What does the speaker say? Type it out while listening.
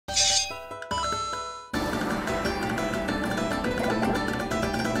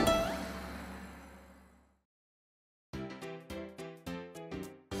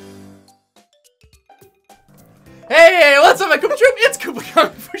Hey, what's up, my Koopa Troop? It's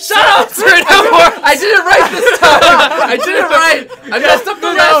KoopaKungFu. Shut up, sir! I did it right this time. I did it right. I messed up the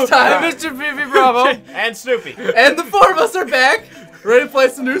last time. Mr. Fifi Bravo and Snoopy. And the four of us are back, ready to play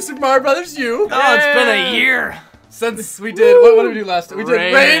some new Super Mario Brothers U. Oh, it's been a year. Since we did, what did we do last time? We did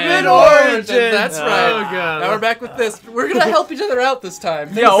Raven Origins. That's right. Oh, God. Now we're back with this. We're gonna help each other out this time.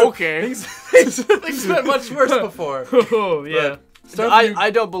 Yeah, okay. Things went much worse before. Oh, yeah.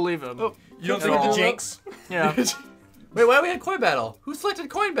 I don't believe him. Oh, you don't think it's a jinx? Yeah. Wait, why we had Coin Battle? Who selected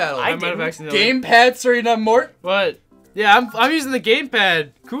Coin Battle? I might have accidentally. Gamepad Serena Mort? What? Yeah, I'm using the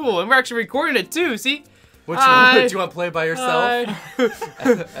gamepad. Cool, and we're actually recording it too. See? Which one? Do you want to play by yourself?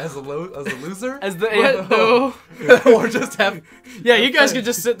 as a loser? As the no. Or just have? Yeah, you guys can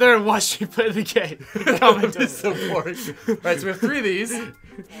just sit there and watch me play the game. It's so boring. All right, so we have 3 of these.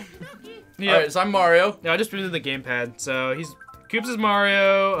 Yeah. All right, so I'm Mario. No, I just put in the gamepad. So Koops is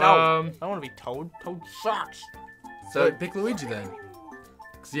Mario. No, I don't want to be Toad. Toad sucks. So pick Luigi then,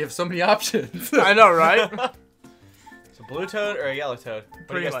 because you have so many options. I know, right? So blue Toad or a yellow Toad?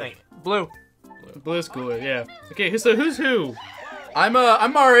 What do you guys think? Blue. Blue's cooler, yeah. Okay, so who's who? I'm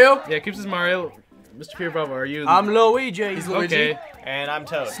Mario. Yeah, Koops is Mario. Mr. Peter Bravo, are you? I'm Luigi. He's Luigi. Okay. And I'm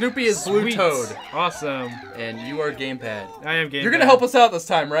Toad. Snoopy is Blue Sweet. Toad. Awesome. And you are Gamepad. I am Gamepad. You're gonna help us out this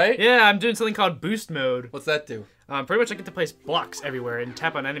time, right? Yeah, I'm doing something called Boost Mode. What's that do? Pretty much I get to place blocks everywhere and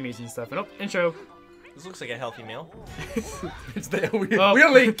tap on enemies and stuff. And oh, intro. This looks like a healthy meal. We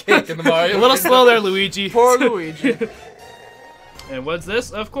only eat cake in the Mario. A little slow there, Luigi. Poor Luigi. And what's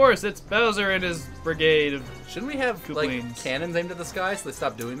this? Of course, it's Bowser and his brigade of. Shouldn't we have Koopalings. like cannons aimed at the sky so they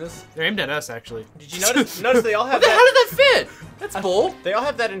stop doing this? They're aimed at us, actually. Did you notice they all have How that? did that fit? That's bold. They all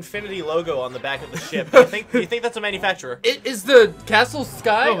have that infinity logo on the back of the ship. Do you think that's a manufacturer? Is the castle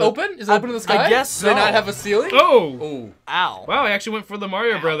sky Oh, open? Is it open in the sky? I guess Do they so. not have a ceiling? Oh! Oh. Ow. Wow, I actually went for the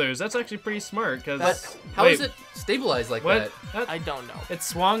Mario Brothers. That's actually pretty smart, because. How is it stabilized like What? that? I don't know. It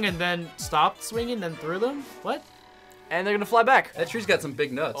swung and then stopped swinging, then threw them? What? And they're gonna fly back. That tree's got some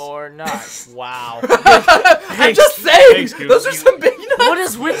big nuts. Or not. Wow. I'm just saying! Thanks, Coop. Those are some big nuts! What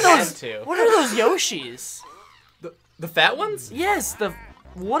is with those? Two. What are those Yoshis? The fat ones? Yes,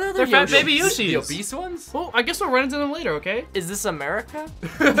 what are the They're fat Yoshis? baby The Yoshis. obese ones? Well, I guess we'll run into them later, okay? Is this America?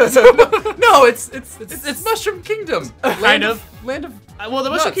 No, it's Mushroom Kingdom. Kind of. Land of. Well, the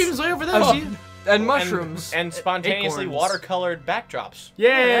Mushroom Nuts. Kingdom's way over there, Oh. see? And mushrooms. And spontaneously Acorns. watercolored backdrops.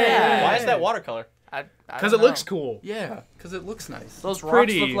 Yeah. Why is that watercolor? Because it looks cool. Yeah, because it looks nice. Those rocks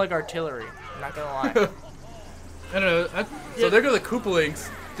pretty. look like artillery. I'm not gonna lie. I don't know. So there go the Koopalings.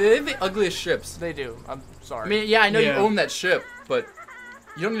 They have the ugliest ships. They do. I'm sorry. I mean, yeah, I know Yeah. you own that ship, but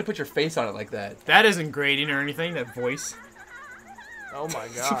you don't need to put your face on it like that. That isn't grading or anything, that voice. Oh my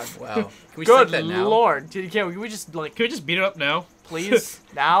god. Wow. Can we Good sync that now? lord. Can we just like Can we just beat it up now? please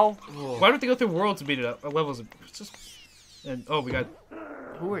now? Why don't they go through worlds to beat it up? Or levels? It's just... And, oh, we got...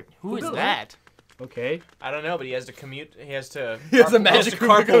 Who is built that? Okay. I don't know, but he has to commute. He has to. He has a magic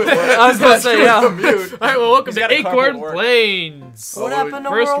carpool. carpool. I was gonna say yeah. Commute. Alright, well, welcome He's to got a Acorn carpool to work. Plains. What happened to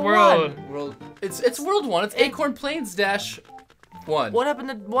First World 1? World. It's World 1. It's Acorn Plains -1. What happened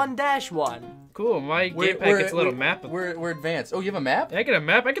to 1-1? Cool, my gamepad gets a little map. We're advanced. Oh, you have a map? I get a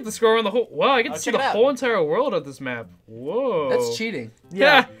map. I get to scroll around the whole... Wow, I get to see check the it out. whole entire world of this map. Whoa. That's cheating.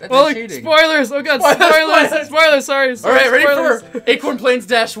 Yeah. that's Oh, look, cheating. spoilers. Oh, God, spoilers. Spoilers, sorry. All right, ready spoilers. for Acorn Plains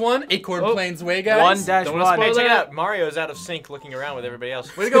 -1. Acorn Oh. Plains way, guys. 1-1. Don't wanna Hey, spoil check it that. out. Mario's out of sync, looking around with everybody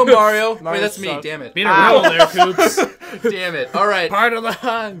else. Way to go, Mario. Wait, Mario that's me. sucks. Damn it. Being a rebel there, Coops. Damn it. All right. Part of the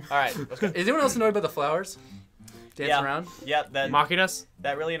hunt. All right, let's go. Is anyone else annoyed by the flowers? Dancing around? Yeah, that Mocking us?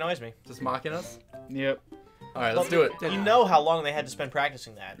 really annoys me. Just mocking us? Yep. All right, let's do it. You know how long they had to spend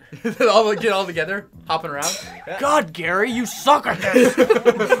practicing that. Get all together, hopping around. God, Gary, you suck at this.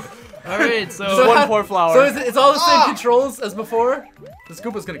 Alright, so... So One how- poor flower. So it's all the same controls as before? The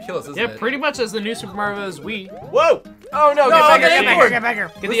Koopa's gonna kill us, isn't yeah, it? pretty much as the new Super Mario Bros. Wii. Whoa! Oh no! No, Get back the here! acorn. Get back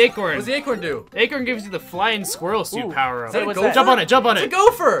here! Get the Acorn. What's the Acorn do? Acorn gives you the flying squirrel suit Ooh. power up. that a what's gopher? that? Jump on it, jump on It's a it.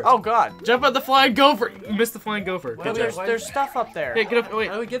 gopher! Oh god! Jump on the flying gopher. You missed the flying gopher. Well, Good there's job. there's stuff up there. Hey, get up. Wait.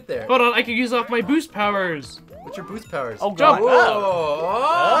 How do we get there? Hold on, I can use off my boost powers. What's your boost powers? Oh Jump. god!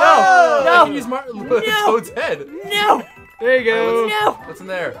 Oh! No, I no. can use Toad's head. No! There you go. No! What's in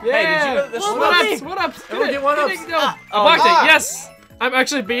there? Yeah. Hey, did you know this What was- ups? What ups? Everyone get one ups. Go. I oh, blocked ah. it. Yes. I'm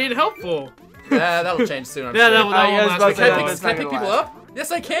actually being helpful. Yeah, that'll change soon, I'm Yeah, sure. that will yeah, I was last about me to Can say I that pick, was can I not pick gonna people up?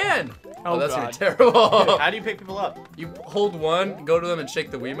 Yes, I can! Oh, that's God. gonna be terrible. How do you pick people up? You hold one, go to them and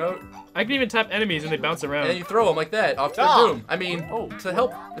shake the Wiimote, I can even tap enemies and they bounce and then around. you throw them like that off to the Ah. room. I mean, to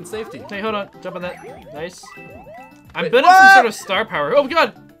help and safety. Hey, hold on. Jump on that. Nice. I'm Wait, building some sort of star power. Oh,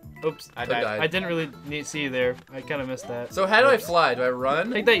 God. Oops. I died. I didn't really see you there. I kind of missed that. So how do I fly? Do I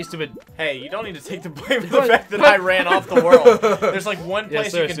run? Take that, you stupid. Hey, you don't need to take the blame for the fact that I ran off the world. There's like one place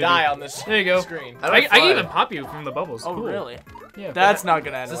Yes, sir, you can Subi. die on this There you go. screen. How do I fly? can even pop you from the bubbles. Oh, Cool. really? Yeah. That's not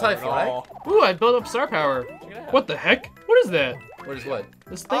gonna end Is this well how I at fly? all. Ooh, I built up star power. What the heck? What is that? What is what?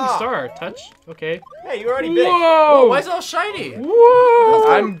 This thing Ah. star. Touch. Okay. Hey, you were already big. Whoa! Oh, why is it all shiny?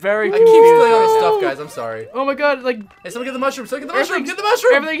 Whoa! I'm very I keep confused. stealing all right this now. stuff, guys. I'm sorry. Oh my god! Like Hey, someone get the mushroom. Someone get the mushroom. Everything's- Get the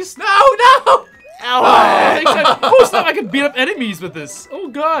mushroom. everything's. No, no. Oh snap! I can beat up enemies with this. Oh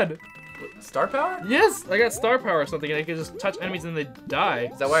god. Star power? Yes, I got star power or something, and I can just touch enemies and they die.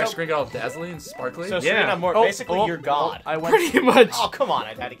 Is that why our So- screen got all dazzling and sparkly? So, Yeah. Serena Mort, Oh, basically, oh, you're God. I went. Pretty much. Oh, come on,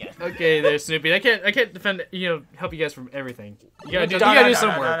 I died again. Okay, there, Snoopy. I can't defend. Help you guys from everything. You gotta do Da-da-da-da-da-da.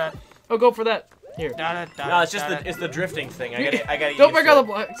 some work. Oh, go for that. Here. No, it's just the drifting thing. I gotta Don't use break it. all the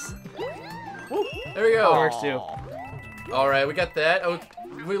blocks. There we go. Works too. All right, we got that. Oh,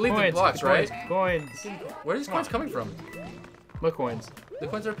 we leave the blocks, right? Coins. Where are these coins coming from? What coins? The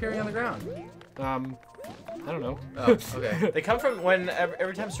coins are appearing on the ground. I don't know. Oh, okay. They come from when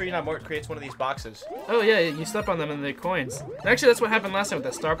every time Serena Mort creates one of these boxes. Oh yeah, you step on them and they coins. Actually, that's what happened last time with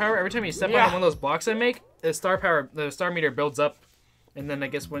that star power. Every time you step on one of those blocks I make, the star meter builds up, and then I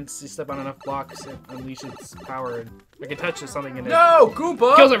guess once you step on enough blocks, it unleashes its power. And I can touch something and No,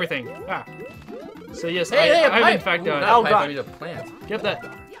 Koopa! it kills everything. Ah. So yes, Hey, I'm in fact Ooh, done. not a Oh, pipe, God. I need a plant. Get that.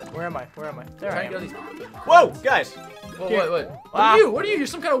 Where am I? Where am I? There I Trying to am. get all these. Whoa, guys! What? Here. What Ah. are you? What are you? You're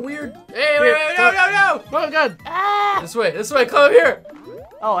some kind of weird. Hey, wait, Here, wait, no, no, no! Oh god. This way, come up here.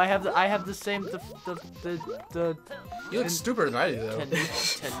 Oh, I have the same the You look stupider than I do, though.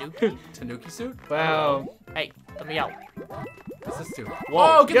 Tanuki. Tanuki suit? Wow. Hey, let me out. What's this do?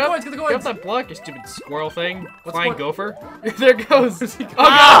 Whoa, Oh, get the coins, get the Get off coins! that block, you stupid squirrel thing. What's Flying the gopher. There it goes. Oh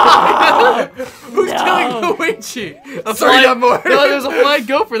Ah! god. Who's No. killing Luigi? A Sorry, flying- not more. No, there's a flying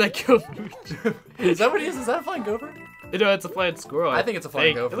gopher that killed me. Is that what he is? Is that a flying gopher? No, it's a flying squirrel. I think it's a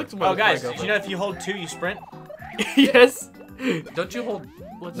flying gopher. It looks more Oh, like guys, a flying did you know if you hold 2, you sprint? gopher. Yes. Don't you hold?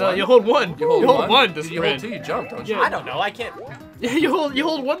 No, you hold one. You hold one to If you hold sprint. two, you jump, don't you? Yeah. I don't know. I can't. Yeah, you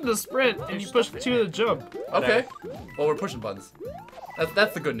hold one to sprint and you push two to jump. Okay. Well, we're pushing buttons.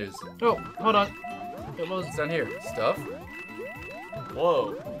 That's the good news. Oh, hold on. It was It's down here. Stuff.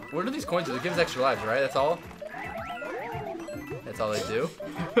 Whoa. What do these coins do? They give us extra lives, right? That's all. That's all they do.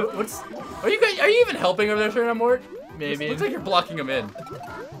 What's? Are you even helping over there, Serena Mort? maybe. Looks like you're blocking them in.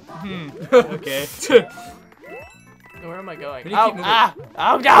 Okay. Where am I going? We need to keep moving.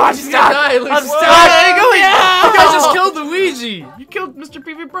 Oh no! I'm He's stuck. gonna die, Luigi. I'm Whoa. stuck. There you go. Yeah. You guys just killed Luigi. You killed Mr.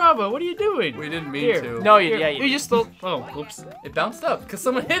 PV Bravo. What are you doing? We didn't mean Here. to. No, Here, yeah, you. You just stole. Oh, oops. It bounced up because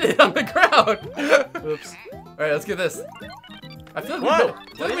someone hit it on the ground. Oops. All right, let's get this. I feel Whoa.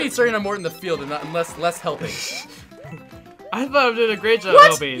 like we need Serena Mort in the field and not less helping. I thought I did a great job What?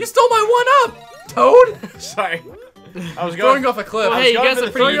 helping. You stole my one-up, Toad! Sorry. I was Throwing going. off a cliff. Well, hey, you going guys for are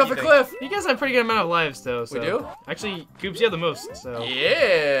the pretty. Throwing off a cliff. You guys have a pretty good amount of lives, though. So. We do? Actually, Coops, you have the most. So.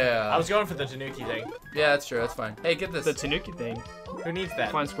 Yeah. I was going for the Tanuki thing. Yeah, that's true. That's fine. Hey, get this. The Tanuki thing. Who needs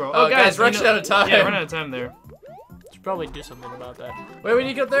that? Flying squirrel. Oh, guys, we're you actually know- out of time. Yeah, we're out of time there. Should probably do something about that. Wait, we need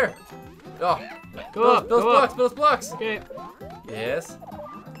to get up there. Oh, Go up. Build Go blocks. up. Build blocks. Okay. Yes.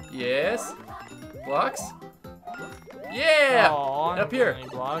 Yes. Blocks. Yeah. Aw, Up here. any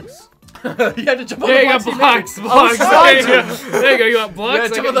blocks? You had to jump on There the you go. blocks he made. Blocks. Blocks. sorry. There you go. There you go. You got You blocks. gotta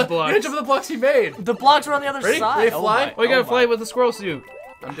I jump on got the, blocks. you gotta jump on the blocks he made. The blocks are on the other Ready? side. Ready to fly? my- Oh, you gotta my. fly with the squirrel suit.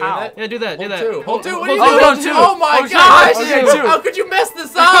 I'm doing How? that. Yeah, do that. Do Hold that. two. Hold two. What are you hold doing? on, two. Oh my Okay, gosh! okay, two. How could you mess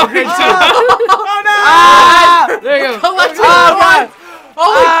this up? Okay, two. Oh no! Ah! There you go. Collecting Oh, one. God.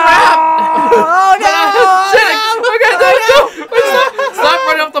 Holy crap! Oh Shit! Okay, stop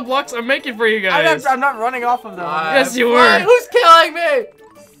running off the blocks I'm making for you guys. I'm not running off of them. Yes, you Fine. were. Who's killing me?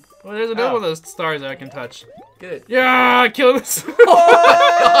 Well, there's another Oh. one of those stars that I can touch. Get it. Yeah, kill this.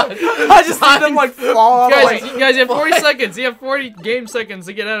 I just see them like fall off. Guys, you have 40 Why? seconds. You have 40 game seconds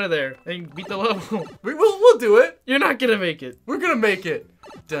to get out of there and beat the level. We'll do it. You're not gonna make it. We're gonna make it.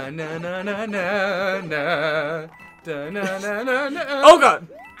 Da na na na na na. Da na na na na. Oh god.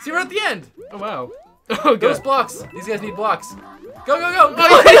 See, we're at the end. Oh wow. Oh Those god. blocks. These guys need blocks. Go go go.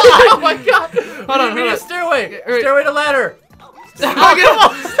 Oh, Oh my god. Hold on, We need hold a on. stairway. Alright. Stairway to ladder.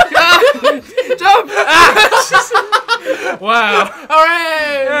 Jump! Wow.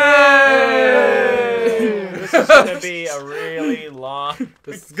 Hooray! This is gonna be a really long.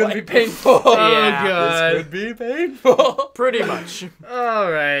 This is gonna be painful. Oh Yeah, god. This could be painful. Pretty much. All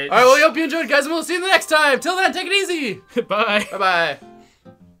right. Alright, well, we hope you enjoyed, guys, and we'll see you the next time. Till then, take it easy. Bye. Bye-bye.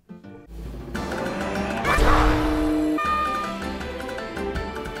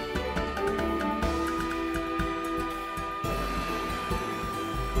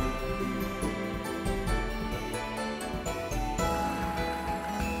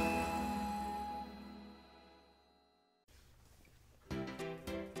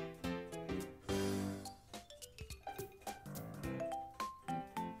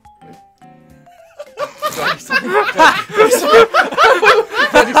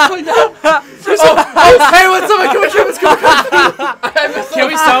 Hey, what's up? My commissioner was Can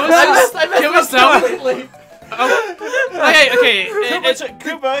we summon this? I messed Can we up summon? completely. Okay.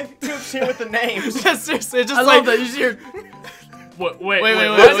 Koop's here with the names. Just seriously, just I like love that. You hear. wait.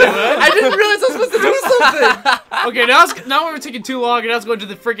 I didn't realize I was supposed to do something. Okay, now we're taking too long, and now let's go to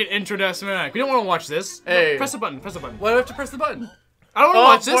the freaking intro to Smack. We don't want to watch this. Hey. No, press the button. Why do I have to press the button? I don't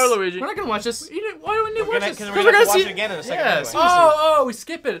want to watch poor this. Luigi. We're not gonna watch this. Why do we need to watch this? Because we're we're gonna gonna watch see- it again in a second. Yeah, anyway. seriously. Oh, we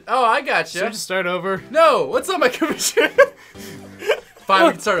skip it. Oh, I got So you. we just start over. No, what's up, my commissioner? Fine,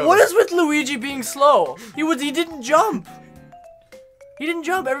 we can start over. What is with Luigi being slow? He didn't jump. He didn't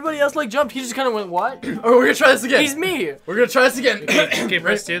jump. Everybody else like jumped. He just kind of went what? Oh, we're gonna try this again. He's me. We're gonna try this again. Okay,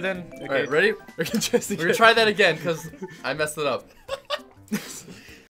 press 2 then. Okay. Alright, ready? We're gonna try this We're gonna try that again because I messed it up.